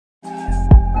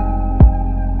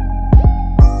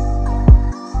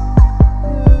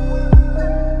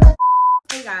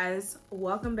guys,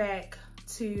 welcome back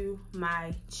to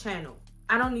my channel.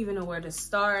 I don't even know where to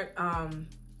start.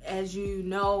 As you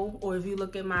know, or if you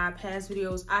look at my past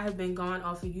videos, I have been gone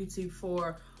off of YouTube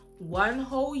for 1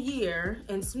 whole year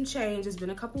and some change. It's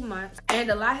been a couple months and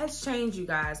a lot has changed, you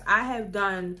guys. I have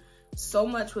done so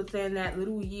much within that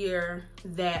little year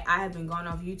that I have been gone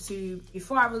off YouTube.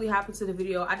 Before I really hop into the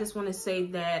video, I just want to say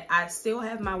that I still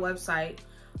have my website.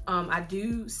 I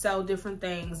do sell different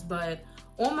things, but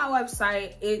on my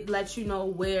website, it lets you know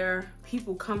where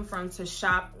people come from to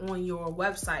shop on your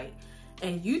website.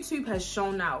 And YouTube has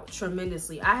shown out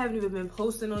tremendously. I haven't even been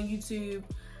posting on YouTube.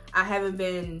 I haven't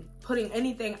been putting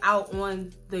anything out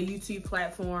on the YouTube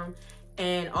platform.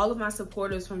 And all of my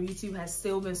supporters from YouTube has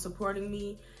still been supporting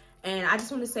me. And I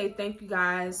just want to say thank you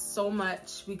guys so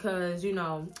much because, you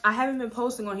know, I haven't been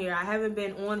posting on here. I haven't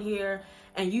been on here.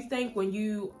 And you think when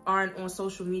you aren't on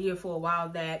social media for a while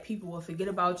that people will forget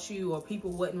about you or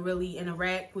people wouldn't really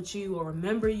interact with you or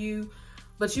remember you.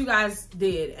 But you guys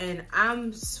did. And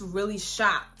I'm really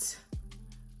shocked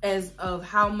as of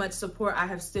how much support I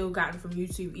have still gotten from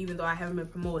YouTube, even though I haven't been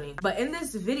promoting. But in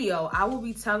this video, I will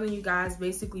be telling you guys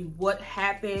basically what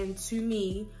happened to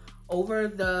me over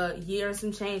the year and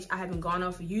some change. I haven't gone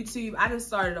off of YouTube. I just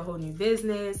started a whole new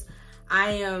business.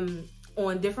 I am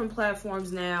on different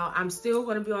platforms now. I'm still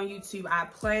going to be on YouTube. I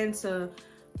plan to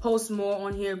post more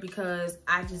on here because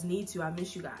I just need to. I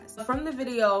miss you guys. From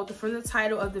the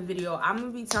title of the video, I'm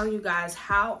going to be telling you guys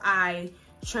how I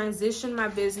transitioned my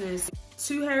business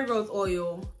to hair growth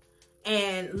oil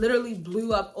and literally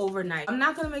blew up overnight. I'm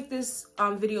not gonna make this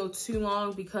video too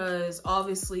long because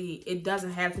obviously it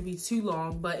doesn't have to be too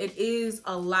long, but it is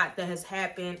a lot that has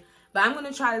happened. But I'm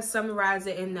gonna try to summarize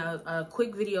it in a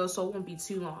quick video so it won't be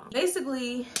too long.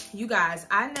 Basically, you guys,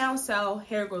 I now sell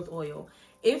hair growth oil.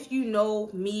 If you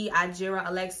know me, Ijera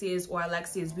Alexius or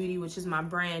Alexius Beauty, which is my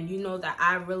brand, you know that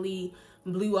I really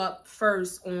blew up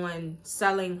first on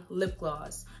selling lip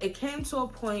gloss. It came to a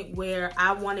point where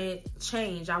I wanted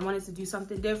change. I wanted to do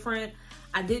something different.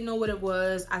 I didn't know what it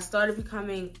was. I started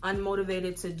becoming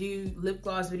unmotivated to do lip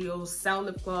gloss videos, sell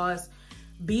lip gloss,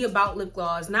 be about lip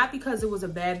gloss. Not because it was a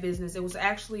bad business. It was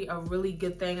actually a really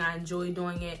good thing. I enjoyed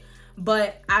doing it.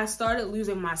 But I started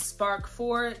losing my spark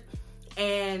for it.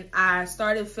 And I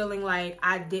started feeling like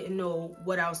I didn't know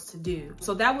what else to do.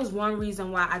 So that was one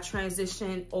reason why I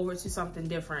transitioned over to something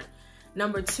different.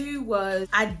 Number 2 was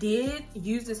I did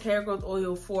use this hair growth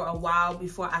oil for a while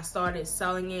before I started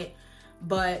selling it.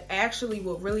 But actually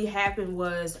what really happened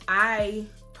was I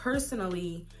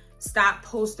personally stopped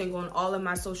posting on all of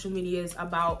my social medias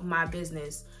about my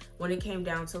business when it came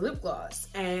down to lip gloss.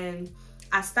 And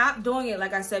I stopped doing it,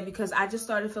 like I said, because I just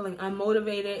started feeling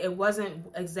unmotivated. It wasn't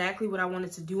exactly what I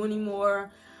wanted to do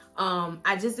anymore.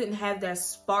 I just didn't have that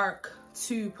spark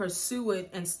to pursue it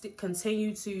and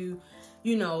continue to,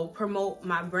 you know, promote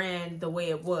my brand the way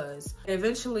it was.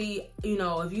 Eventually, you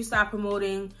know, if you stop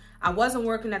promoting, I wasn't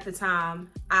working at the time.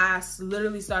 I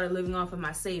literally started living off of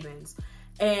my savings.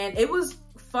 And it was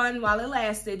fun while it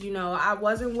lasted, you know. I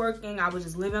wasn't working. I was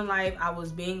just living life. I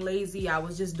was being lazy. I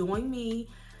was just doing me.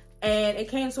 And it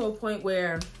came to a point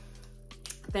where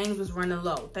things was running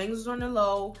low.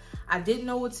 I didn't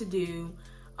know what to do.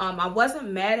 I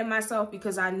wasn't mad at myself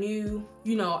because I knew,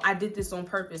 you know, I did this on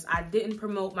purpose. I didn't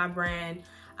promote my brand.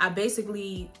 I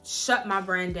basically shut my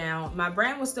brand down. My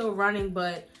brand was still running,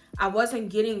 but I wasn't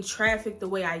getting traffic the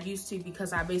way I used to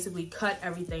because I basically cut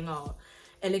everything off.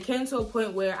 And it came to a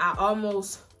point where I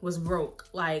almost was broke.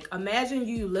 Like, imagine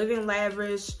you living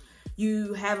lavish.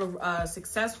 You have a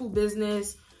successful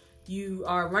business. You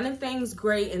are running things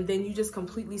great, and then you just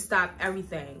completely stop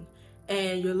everything.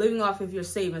 And you're living off of your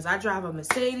savings. I drive a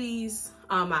Mercedes.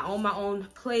 I own my own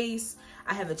place.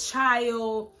 I have a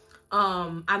child.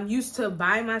 I'm used to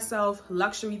buying myself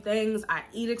luxury things. I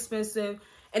eat expensive.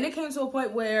 And it came to a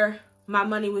point where my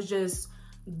money was just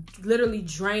literally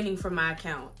draining from my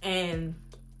account. And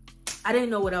I didn't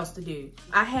know what else to do.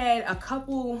 I had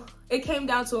it came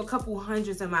down to a couple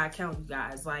hundreds in my account, you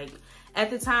guys. Like, at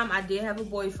the time, I did have a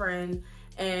boyfriend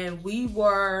and we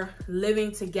were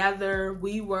living together.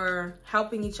 We were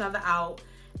helping each other out.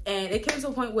 And it came to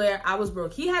a point where I was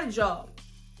broke. He had a job,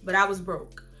 but I was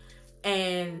broke.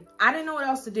 And I didn't know what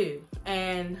else to do.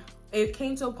 And it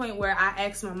came to a point where I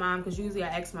asked my mom, because usually I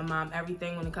ask my mom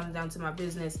everything when it comes down to my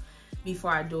business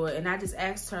before I do it. And I just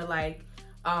asked her, like,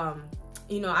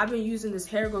 you know, I've been using this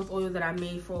hair growth oil that I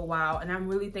made for a while, and I'm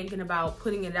really thinking about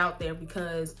putting it out there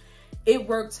because it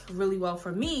worked really well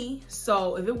for me.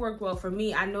 So if it worked well for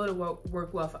me, I know it will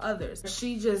work well for others.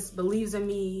 She just believes in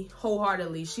me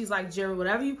wholeheartedly. She's like, Jera,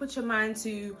 whatever you put your mind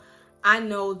to, I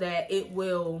know that it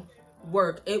will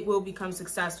work, it will become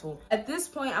successful. At this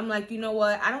point, I'm like, you know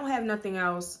what? I don't have nothing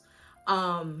else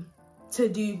to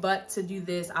do but to do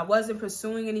this. I wasn't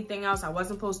pursuing anything else. I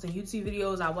wasn't posting YouTube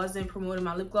videos. I wasn't promoting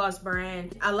my lip gloss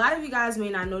brand. A lot of you guys may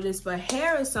not know this, but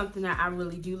hair is something that I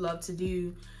really do love to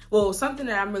do. Well, something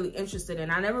that I'm really interested in.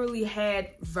 I never really had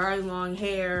very long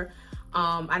hair.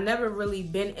 I never really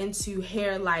been into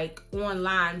hair like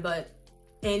online, but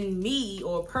in me,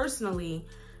 or personally,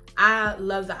 I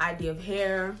love the idea of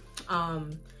hair.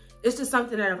 It's just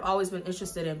something that I've always been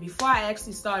interested in. Before I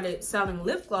actually started selling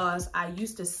lip gloss, I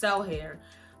used to sell hair,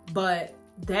 but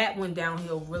that went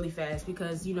downhill really fast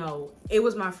because, you know, it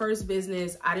was my first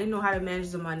business. I didn't know how to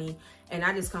manage the money, and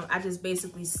I just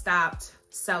basically stopped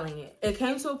selling it. It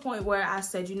came to a point where I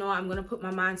said, you know, I'm gonna put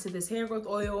my mind to this hair growth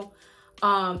oil.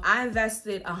 I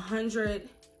invested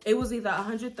it was either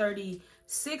 $136,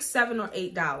 $7, or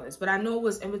 $8, but I know it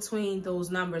was in between those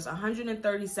numbers.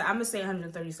 137. I'm gonna say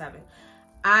 137.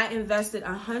 I invested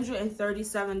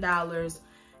 $137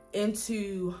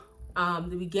 into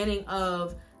the beginning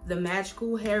of the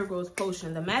Magical Hair Growth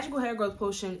Potion. The Magical Hair Growth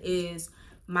Potion is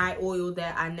my oil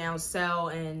that I now sell,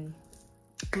 and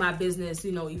my business,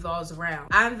 you know, evolves around.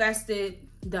 I invested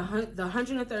the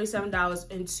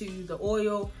 $137 into the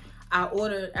oil. I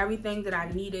ordered everything that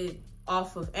I needed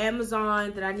off of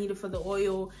Amazon that I needed for the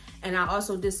oil, and I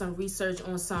also did some research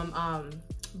on some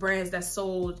brands that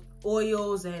sold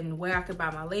oils and where I could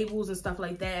buy my labels and stuff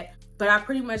like that. But I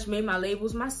pretty much made my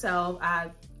labels myself.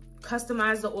 I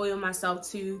customized the oil myself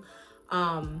to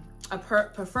a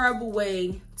preferable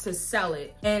way to sell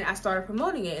it, and I started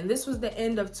promoting it. And this was the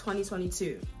end of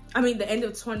 2022. I mean, the end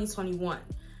of 2021.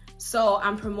 So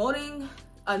I'm promoting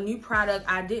a new product.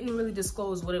 I didn't really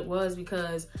disclose what it was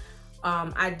because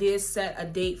I did set a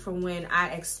date from when I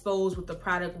exposed what the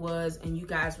product was and you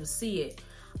guys would see it.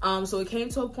 So it came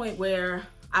to a point where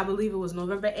I believe it was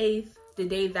November 8th, the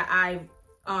day that I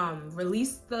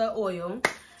released the oil,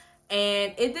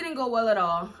 and it didn't go well at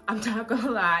all. I'm not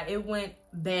gonna lie, it went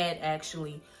bad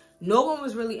actually. No one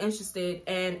was really interested,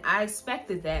 and I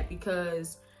expected that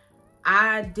because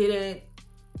I didn't,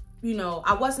 you know,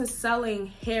 I wasn't selling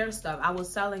hair stuff. I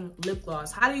was selling lip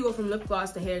gloss. How do you go from lip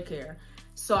gloss to hair care?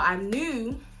 So I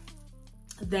knew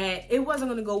that it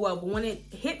wasn't gonna go well, but when it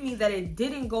hit me that it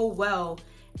didn't go well,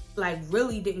 like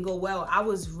really didn't go well, I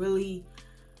was really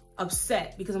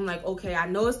upset because I'm like, okay, I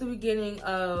know it's the beginning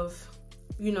of,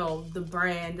 you know, the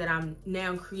brand that I'm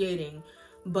now creating,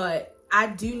 but I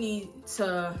do need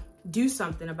to do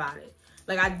something about it.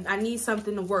 Like I need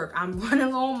something to work. I'm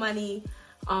running low on money.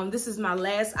 This is my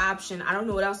last option. I don't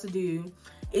know what else to do.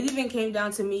 It even came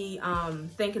down to me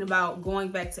thinking about going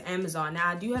back to Amazon. Now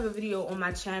I do have a video on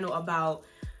my channel about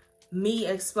me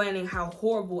explaining how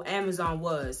horrible Amazon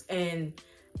was, and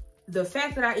the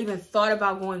fact that I even thought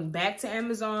about going back to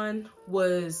Amazon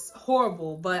was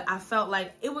horrible, but I felt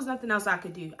like it was nothing else I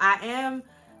could do. I am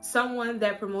someone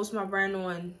that promotes my brand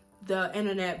on the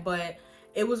internet, but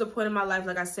it was a point in my life,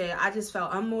 like I said, I just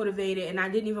felt unmotivated, and I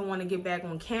didn't even want to get back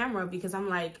on camera because I'm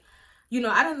like, you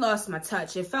know, I done lost my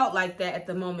touch. It felt like that at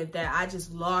the moment, that I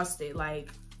just lost it.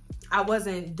 Like I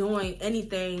wasn't doing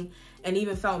anything and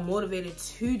even felt motivated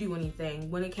to do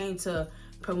anything when it came to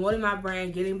promoting my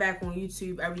brand, getting back on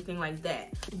YouTube, everything like that.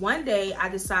 One day I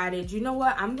decided, you know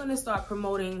what, I'm gonna start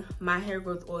promoting my hair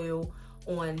growth oil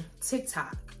on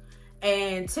TikTok.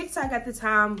 And TikTok at the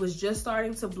time was just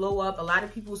starting to blow up. A lot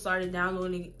of people started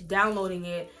downloading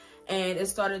it, and it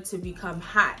started to become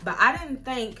hot. But I didn't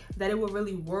think that it would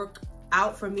really work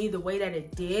out for me the way that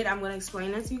it did. I'm gonna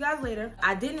explain that to you guys later.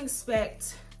 I didn't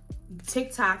expect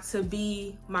TikTok to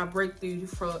be my breakthrough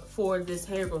for this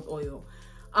hair growth oil.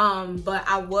 But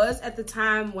I was, at the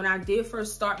time when I did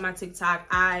first start my TikTok,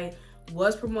 I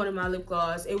was promoting my lip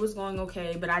gloss. It was going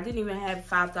okay, but I didn't even have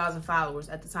 5,000 followers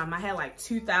at the time. I had like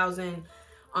 2,000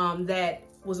 that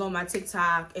was on my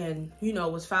TikTok and, you know,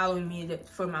 was following me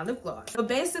for my lip gloss. So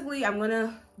basically, I'm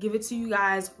gonna give it to you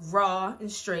guys raw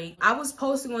and straight. I was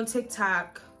posting on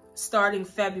TikTok starting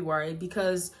February of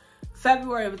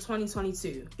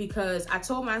 2022, because I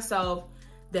told myself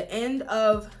the end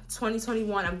of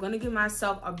 2021, I'm gonna give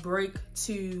myself a break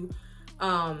to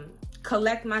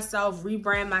collect myself,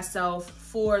 rebrand myself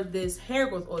for this hair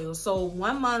growth oil. So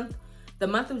 1 month, the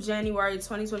month of January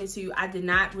 2022, I did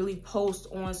not really post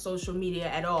on social media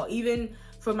at all, even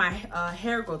for my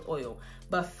hair growth oil.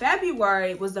 But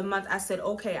February was the month I said,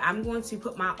 okay, I'm going to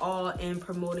put my all in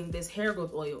promoting this hair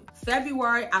growth oil.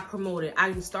 February, I promoted.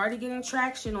 I started getting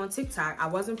traction on TikTok. I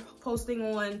wasn't posting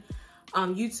on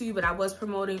YouTube, but I was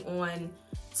promoting on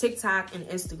TikTok and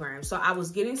Instagram. So I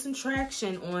was getting some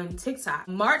traction on TikTok.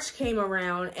 March came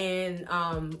around and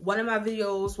one of my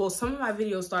videos, well, some of my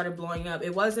videos started blowing up.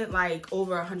 It wasn't like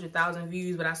over 100,000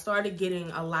 views, but I started getting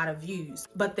a lot of views.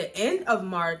 But the end of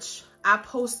March, I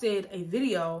posted a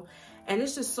video, and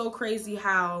it's just so crazy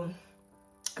how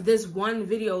this one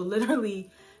video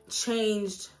literally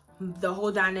changed the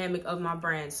whole dynamic of my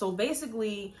brand. So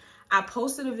basically, I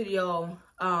posted a video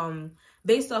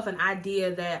based off an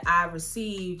idea that I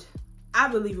received. I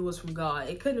believe it was from God.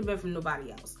 It couldn't have been from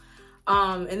nobody else.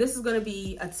 And this is going to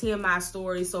be a TMI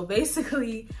story. So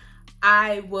basically,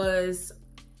 I was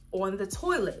on the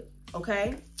toilet,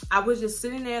 okay? I was just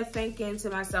sitting there thinking to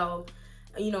myself,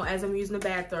 you know, as I'm using the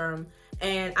bathroom,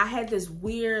 and I had this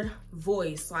weird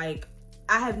voice. Like,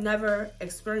 I have never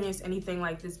experienced anything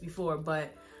like this before,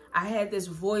 but I had this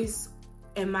voice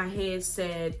in my head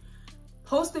said,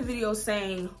 post a video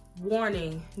saying,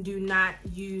 warning, do not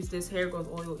use this hair growth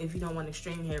oil if you don't want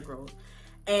extreme hair growth.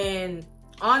 And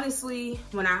honestly,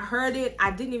 when I heard it,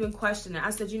 I didn't even question it. I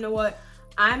said, you know what?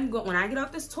 When I get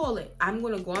off this toilet, I'm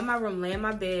going to go in my room, lay in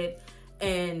my bed,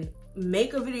 and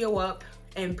make a video up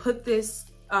and put this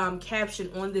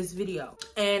caption on this video.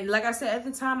 And like I said, at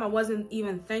the time, I wasn't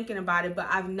even thinking about it, but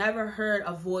I've never heard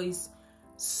a voice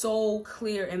so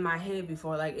clear in my head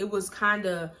before. Like, it was kind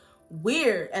of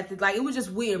weird it was just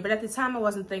weird, but at the time I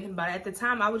wasn't thinking about it. At the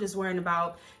time I was just worrying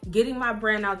about getting my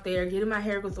brand out there, getting my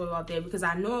hair growth oil out there, because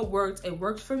I know it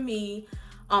worked for me.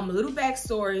 A little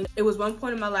backstory: it was one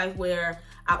point in my life where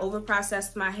I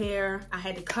overprocessed my hair. I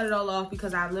had to cut it all off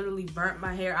because I literally burnt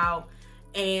my hair out,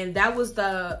 and that was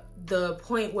the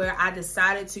point where I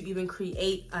decided to even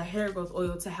create a hair growth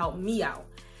oil to help me out.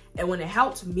 And when it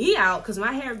helped me out, because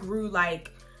my hair grew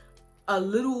like a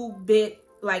little bit,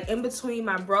 like in between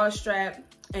my bra strap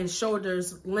and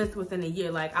shoulders length within a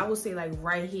year. Like, I would say like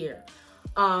right here.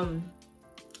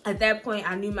 At that point,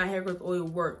 I knew my hair growth oil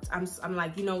worked. I'm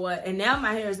like, you know what? And now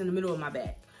my hair is in the middle of my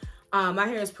back. My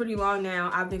hair is pretty long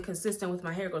now. I've been consistent with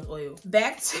my hair growth oil.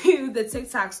 Back to the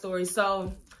TikTok story.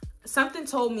 So something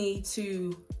told me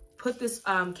to put this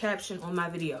caption on my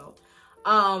video.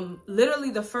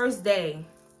 Literally the first day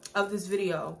of this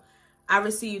video, I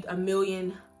received 1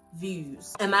 million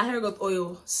views, and my hair growth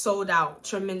oil sold out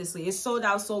tremendously. It sold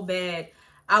out so bad,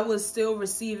 I was still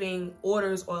receiving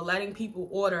orders or letting people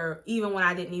order even when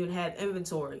I didn't even have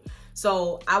inventory.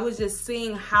 So I was just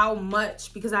seeing how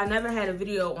much, because I never had a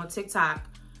video on TikTok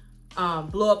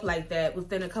blow up like that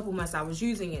within a couple months I was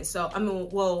using it. So I mean,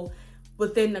 well,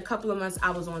 within a couple of months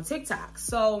I was on TikTok.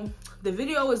 So the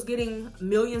video was getting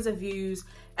millions of views.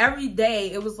 Every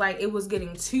day it was like it was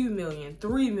getting 2 million,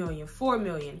 3 million, 4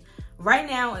 million. Right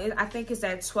now, I think it's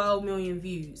at 12 million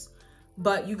views.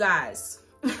 But you guys,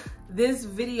 this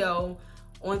video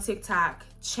on TikTok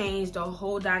changed the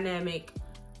whole dynamic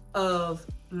of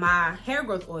my hair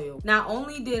growth oil. Not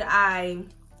only did I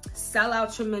sell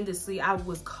out tremendously, I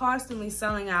was constantly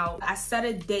selling out. I set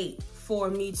a date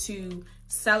for me to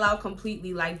sell out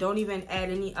completely, like don't even add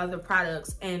any other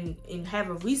products, and have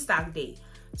a restock date.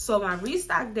 So my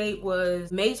restock date was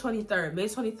May 23rd. May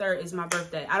 23rd is my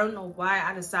birthday. I don't know why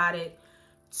I decided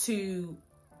to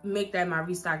make that my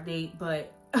restock date,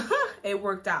 but it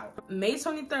worked out. May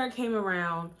 23rd came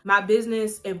around. My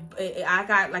business, I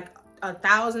got like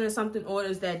 1,000 and something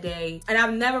orders that day. And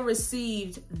I've never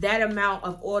received that amount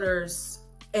of orders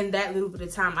in that little bit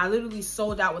of time. I literally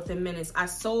sold out within minutes. I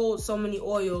sold so many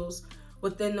oils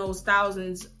within those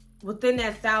thousands. Within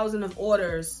that 1,000 of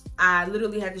orders, I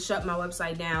literally had to shut my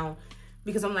website down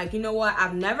because I'm like, you know what?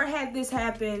 I've never had this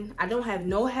happen. I don't have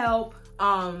no help.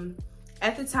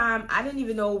 At the time, I didn't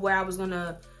even know where I was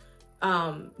gonna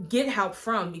get help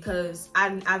from, because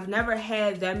I've never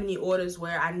had that many orders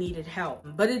where I needed help.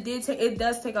 But it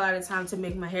does take a lot of time to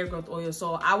make my hair growth oil.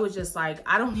 So I was just like,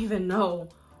 I don't even know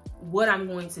what I'm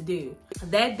going to do.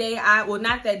 That day, well,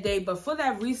 not that day, but for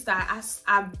that restock,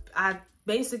 I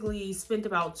basically spent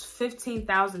about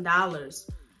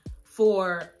 $15,000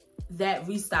 for that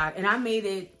restock, and I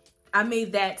made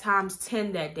that times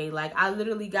 10 that day. Like, I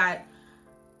literally got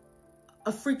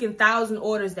a freaking 1,000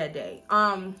 orders that day.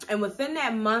 And within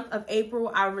that month of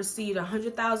April, I received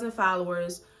 100,000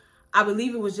 followers. I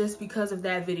believe it was just because of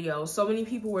that video. So many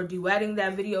people were duetting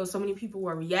that video. So many people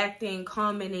were reacting,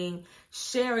 commenting,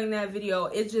 sharing that video.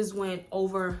 It just went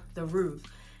over the roof.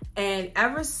 And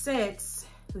ever since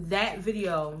that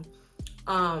video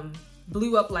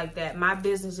blew up like that, my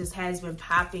business just has been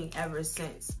popping ever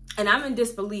since. And I'm in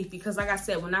disbelief because, like I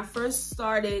said, when I first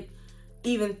started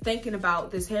even thinking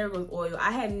about this hair growth oil,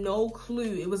 I had no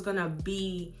clue it was gonna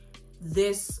be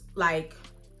this, like,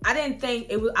 I didn't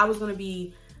think I was gonna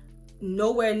be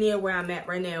nowhere near where I'm at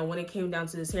right now when it came down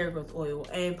to this hair growth oil.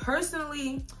 And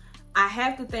personally, I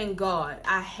have to thank God.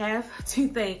 I have to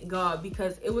thank God,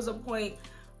 because it was a point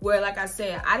where, like I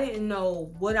said, I didn't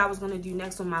know what I was going to do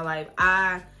next in my life.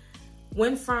 I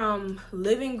went from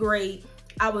living great,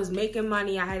 I was making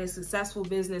money, I had a successful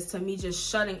business, to me just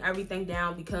shutting everything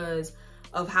down because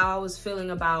of how I was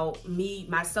feeling about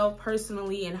myself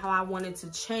personally, and how I wanted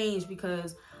to change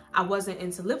because I wasn't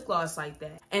into lip gloss like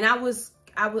that. And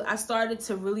I started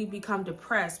to really become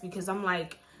depressed, because I'm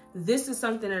like, this is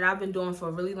something that I've been doing for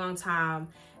a really long time,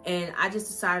 and I just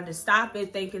decided to stop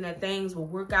it thinking that things would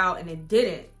work out, and it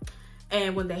didn't.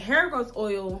 And when the hair growth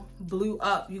oil blew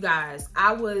up, you guys,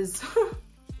 I was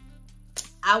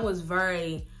I was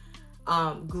very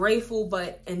grateful,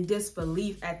 but in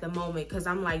disbelief at the moment, because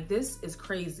I'm like, this is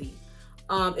crazy.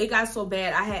 It got so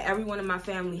bad, I had everyone in my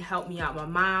family help me out. My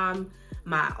mom,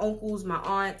 my uncles, my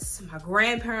aunts, my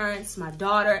grandparents, my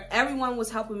daughter, everyone was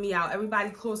helping me out. Everybody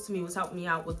close to me was helping me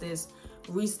out with this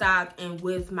restock and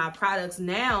with my products.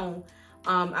 Now,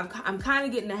 I'm kind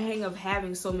of getting the hang of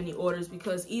having so many orders,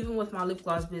 because even with my lip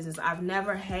gloss business, I've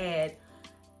never had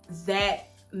that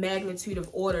magnitude of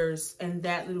orders in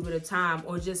that little bit of time,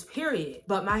 or just period.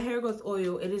 But my hair growth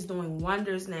oil, it is doing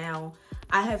wonders now.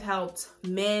 I have helped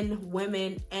men,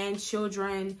 women, and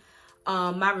children.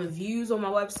 My reviews on my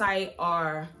website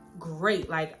are great.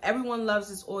 Like, everyone loves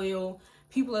this oil.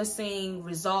 People are seeing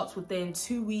results within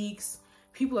 2 weeks.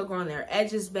 People are growing their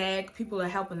edges back. People are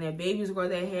helping their babies grow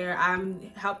their hair.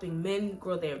 I'm helping men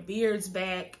grow their beards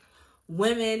back.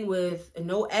 Women with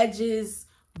no edges,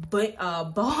 but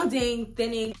balding,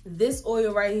 thinning. This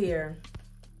oil right here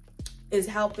is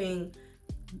helping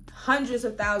hundreds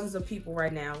of thousands of people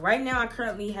right now. Right now, I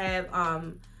currently have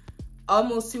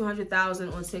almost 200,000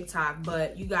 on TikTok.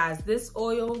 But you guys, this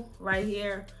oil right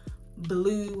here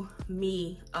blew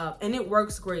me up, and it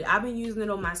works great. I've been using it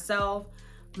on myself.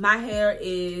 My hair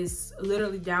is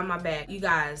literally down my back. You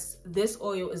guys, this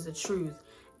oil is the truth.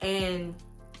 And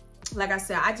like I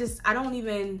said, I don't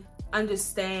even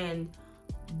understand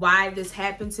why this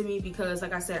happened to me, because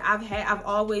like I said, I've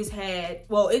always had,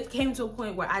 well, it came to a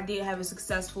point where I did have a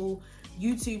successful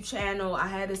YouTube channel. I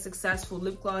had a successful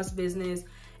lip gloss business.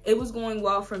 It was going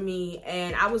well for me,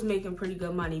 and I was making pretty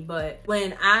good money. But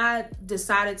when I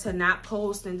decided to not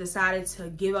post and decided to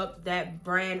give up that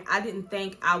brand, I didn't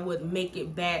think I would make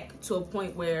it back to a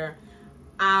point where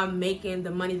I'm making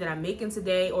the money that I'm making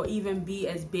today, or even be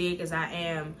as big as I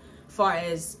am far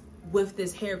as with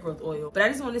this hair growth oil. But I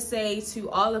just want to say to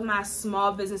all of my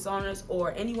small business owners,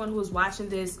 or anyone who is watching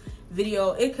this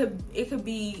video, it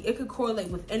could correlate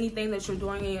with anything that you're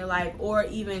doing in your life, or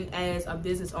even as a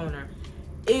business owner.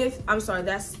 I'm sorry,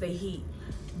 that's the heat.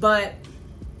 But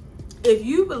if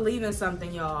you believe in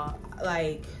something, y'all,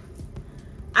 like,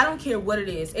 I don't care what it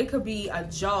is. It could be a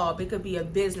job, it could be a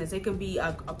business, it could be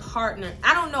a partner.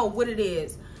 I don't know what it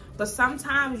is, but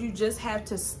sometimes you just have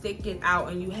to stick it out,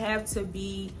 and you have to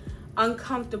be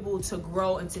uncomfortable to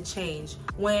grow and to change.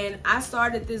 When I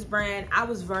started this brand, I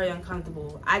was very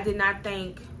uncomfortable. I did not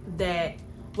think that,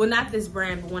 well, not this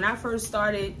brand, but when I first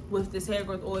started with this hair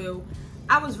growth oil,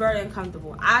 I was very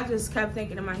uncomfortable. I just kept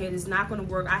thinking in my head, it's not going to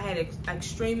work. I had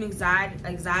extreme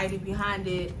anxiety behind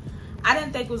it. I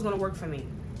didn't think it was going to work for me.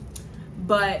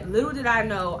 But little did I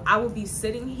know, I would be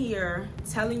sitting here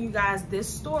telling you guys this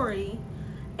story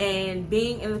and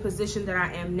being in the position that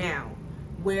I am now.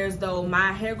 Whereas though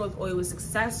my hair growth oil was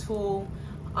successful,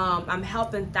 I'm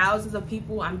helping thousands of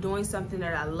people. I'm doing something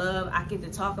that I love. I get to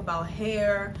talk about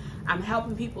hair. I'm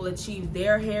helping people achieve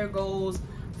their hair goals.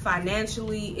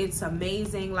 Financially, it's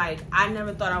amazing. Like, I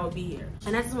never thought I would be here.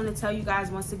 And I just want to tell you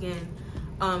guys once again,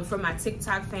 from my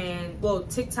TikTok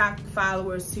TikTok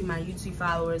followers to my YouTube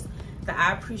followers, that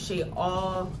I appreciate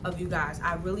all of you guys.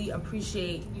 I really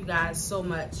appreciate you guys so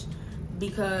much,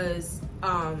 because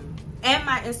and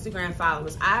my Instagram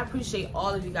followers, I appreciate all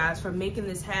of you guys for making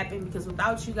this happen, because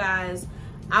without you guys,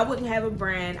 I wouldn't have a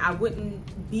brand. I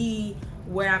wouldn't be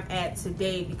where I'm at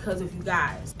today because of you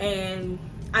guys. And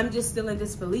I'm just still in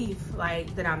disbelief,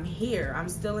 like, that I'm here. I'm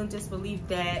still in disbelief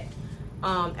that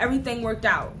everything worked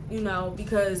out, you know,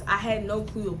 because I had no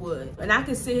clue it would. And I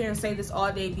can sit here and say this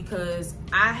all day, because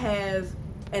I have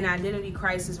an identity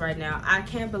crisis right now. I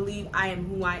can't believe I am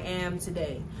who I am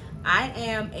today. I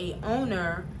am a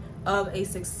owner of a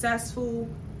successful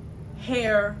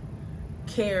hair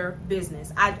care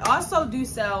business. I also do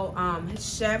sell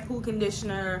shampoo,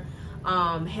 conditioner,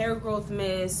 hair growth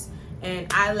mist,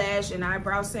 and eyelash and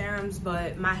eyebrow serums,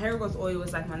 but my hair growth oil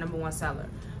is like my #1 seller.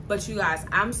 But you guys,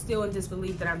 I'm still in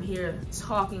disbelief that I'm here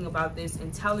talking about this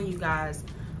and telling you guys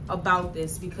about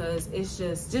this, because it's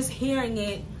just hearing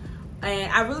it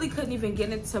And I really couldn't even get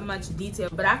into much detail,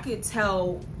 but I could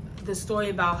tell the story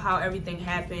about how everything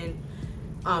happened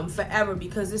forever,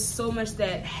 because there's so much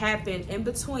that happened in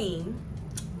between.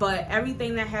 But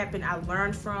everything that happened, I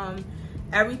learned from.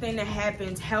 Everything that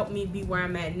happened helped me be where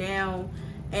I'm at now.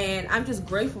 And I'm just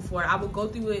grateful for it. I will go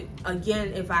through it again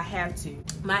if I have to.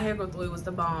 My hair growth oil was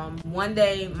the bomb. One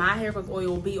day, my hair growth oil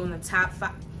will be on the top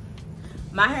 5.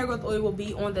 My hair growth oil will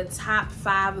be on the top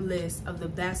 5 list of the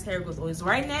best hair growth oils.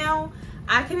 Right now,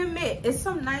 I can admit, it's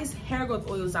some nice hair growth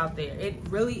oils out there. It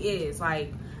really is.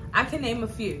 Like, I can name a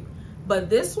few. But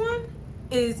this one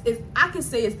is I can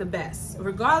say it's the best.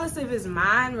 Regardless if it's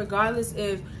mine, regardless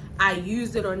if I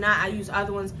used it or not, I use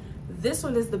other ones. This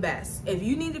one is the best. If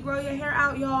you need to grow your hair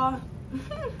out, y'all,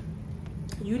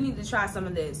 you need to try some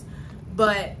of this.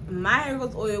 But my hair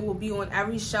growth oil will be on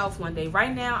every shelf one day.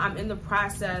 Right now, I'm in the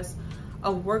process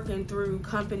of working through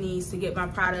companies to get my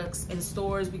products in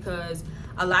stores, because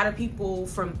a lot of people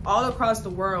from all across the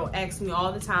world ask me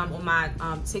all the time on my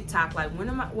TikTok, like, when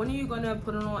are you gonna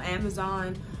put it on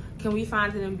Amazon? Can we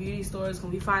find it in beauty stores?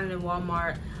 Can we find it in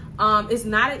Walmart? It's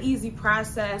not an easy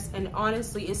process, and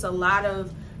honestly, it's a lot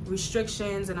of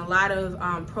restrictions and a lot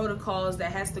of protocols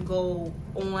that has to go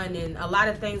on, and a lot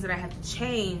of things that I have to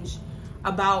change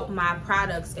about my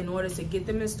products in order to get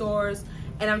them in stores.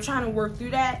 And I'm trying to work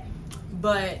through that,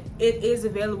 but it is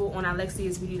available on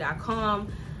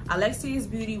alexiasbeauty.com. Alexia's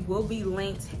Beauty will be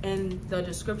linked in the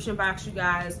description box, you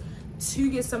guys, to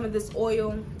get some of this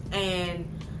oil. And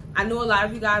I know a lot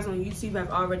of you guys on YouTube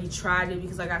have already tried it,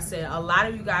 because like I said, a lot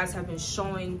of you guys have been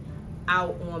showing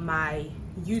out on my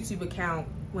YouTube account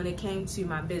when it came to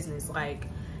my business. Like,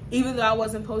 even though I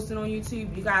wasn't posting on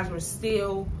YouTube, you guys were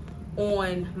still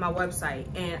on my website,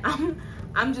 and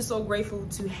I'm just so grateful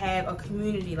to have a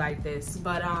community like this.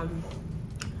 But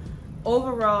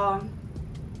overall,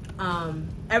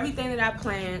 everything that I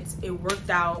planned, it worked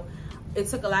out. It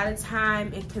took a lot of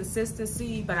time and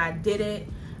consistency, but I did it.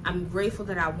 I'm grateful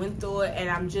that I went through it, and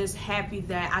I'm just happy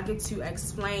that I get to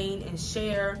explain and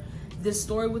share this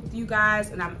story with you guys.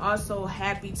 And I'm also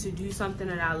happy to do something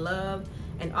that I love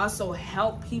and also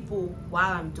help people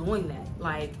while I'm doing that.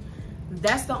 Like,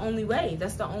 that's the only way.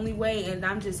 That's the only way. And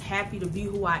I'm just happy to be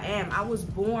who I am. I was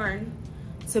born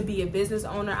to be a business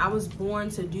owner. I was born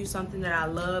to do something that I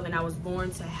love, and I was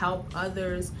born to help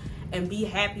others and be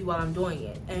happy while I'm doing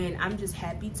it. And I'm just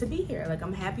happy to be here. Like,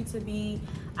 I'm happy to be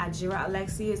Ajira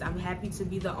Alexias. I'm happy to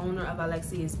be the owner of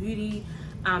Alexia's Beauty.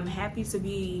 I'm happy to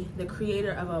be the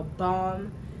creator of a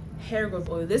bomb hair growth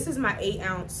oil. This is my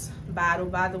 8-ounce bottle,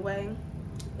 by the way.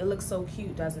 It looks so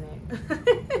cute, doesn't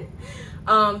it?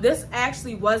 This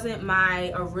actually wasn't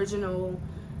my original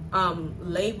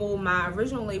label. My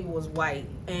original label was white,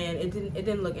 and it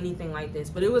didn't look anything like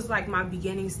this, but it was like my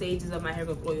beginning stages of my hair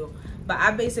growth oil. But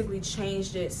I basically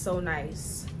changed it so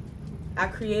nice. I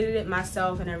created it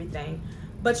myself and everything.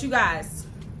 But you guys,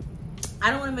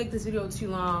 I don't want to make this video too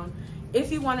long.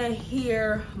 If you want to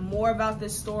hear more about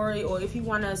this story, or if you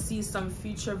want to see some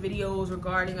future videos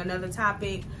regarding another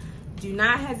topic, do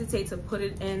not hesitate to put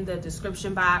it in the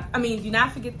description box. Do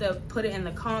not forget to put it in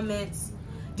the comments.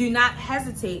 Do not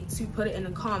hesitate to put it in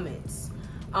the comments,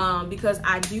 because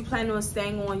I do plan on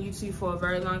staying on YouTube for a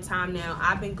very long time now.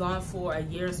 I've been gone for a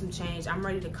year and some change. I'm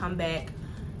ready to come back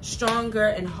stronger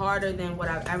and harder than what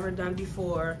I've ever done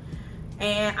before.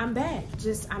 And I'm back.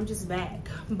 I'm just back.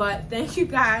 But thank you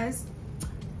guys.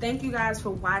 Thank you guys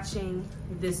for watching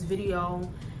this video.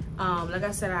 Like I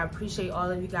said, I appreciate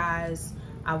all of you guys.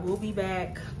 I will be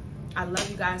back. I love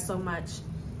you guys so much.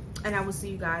 And I will see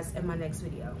you guys in my next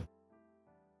video.